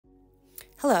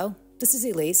Hello, this is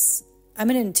Elise.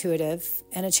 I'm an intuitive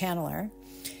and a channeler,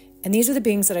 and these are the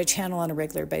beings that I channel on a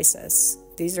regular basis.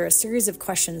 These are a series of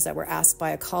questions that were asked by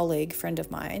a colleague, friend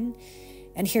of mine,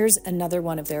 and here's another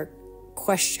one of her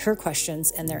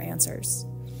questions and their answers.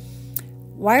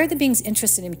 Why are the beings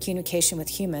interested in communication with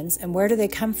humans, and where do they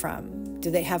come from?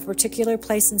 Do they have a particular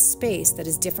place in space that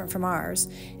is different from ours,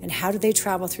 and how do they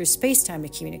travel through space-time to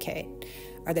communicate?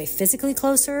 Are they physically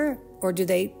closer, or do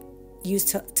they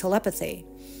use telepathy?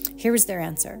 Here is their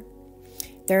answer.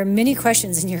 There are many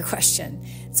questions in your question,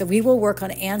 so we will work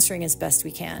on answering as best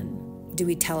we can. Do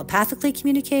we telepathically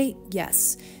communicate?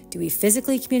 Yes. Do we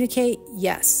physically communicate?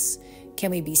 Yes.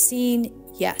 Can we be seen?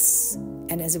 Yes.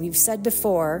 And as we've said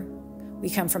before, we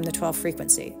come from the 12th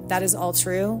frequency. That is all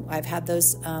true. I've had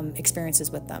those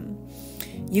experiences with them.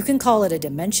 You can call it a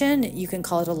dimension. You can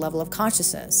call it a level of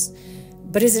consciousness.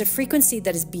 But is it a frequency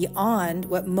that is beyond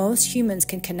what most humans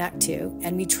can connect to,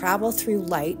 and we travel through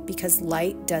light because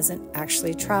light doesn't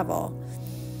actually travel?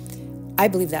 I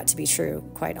believe that to be true,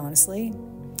 quite honestly.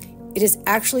 It is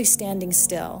actually standing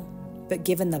still, but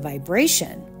given the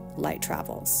vibration, light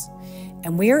travels.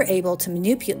 And we are able to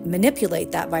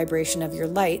manipulate that vibration of your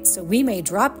light so we may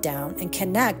drop down and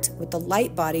connect with the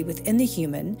light body within the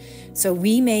human, so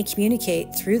we may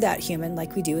communicate through that human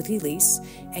like we do with Elise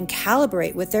and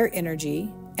calibrate with their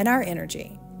energy and our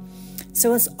energy.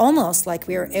 So it's almost like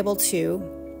we are able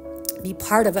to be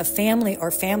part of a family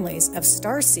or families of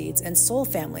star seeds and soul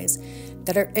families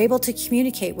that are able to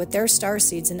communicate with their star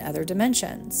seeds in other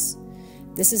dimensions.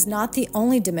 This is not the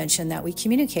only dimension that we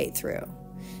communicate through.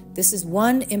 This is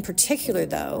one in particular,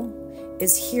 though,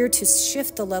 is here to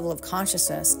shift the level of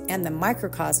consciousness and the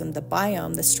microcosm, the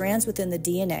biome, the strands within the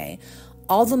DNA,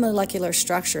 all the molecular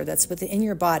structure that's within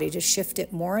your body to shift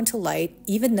it more into light,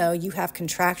 even though you have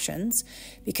contractions,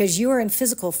 because you are in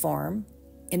physical form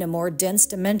in a more dense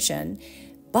dimension,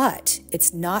 but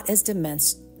it's not as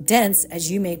dense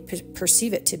as you may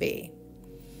perceive it to be.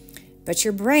 But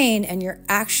your brain and your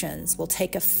actions will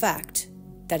take effect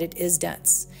that it is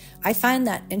dense. I find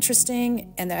that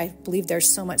interesting, and that I believe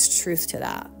there's so much truth to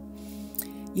that.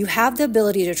 You have the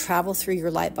ability to travel through your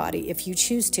light body if you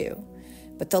choose to,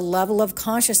 but the level of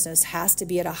consciousness has to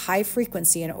be at a high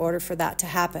frequency in order for that to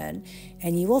happen.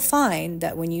 And you will find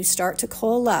that when you start to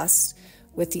coalesce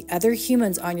with the other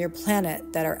humans on your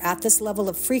planet that are at this level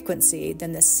of frequency,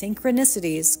 then the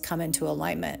synchronicities come into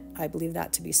alignment. I believe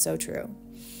that to be so true.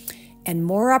 And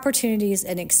more opportunities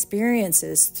and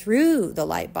experiences through the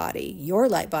light body, your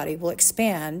light body, will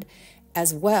expand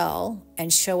as well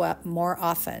and show up more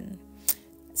often.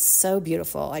 So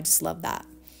beautiful. I just love that.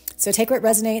 So take what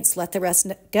resonates, let the rest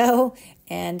go,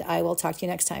 and I will talk to you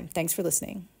next time. Thanks for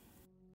listening.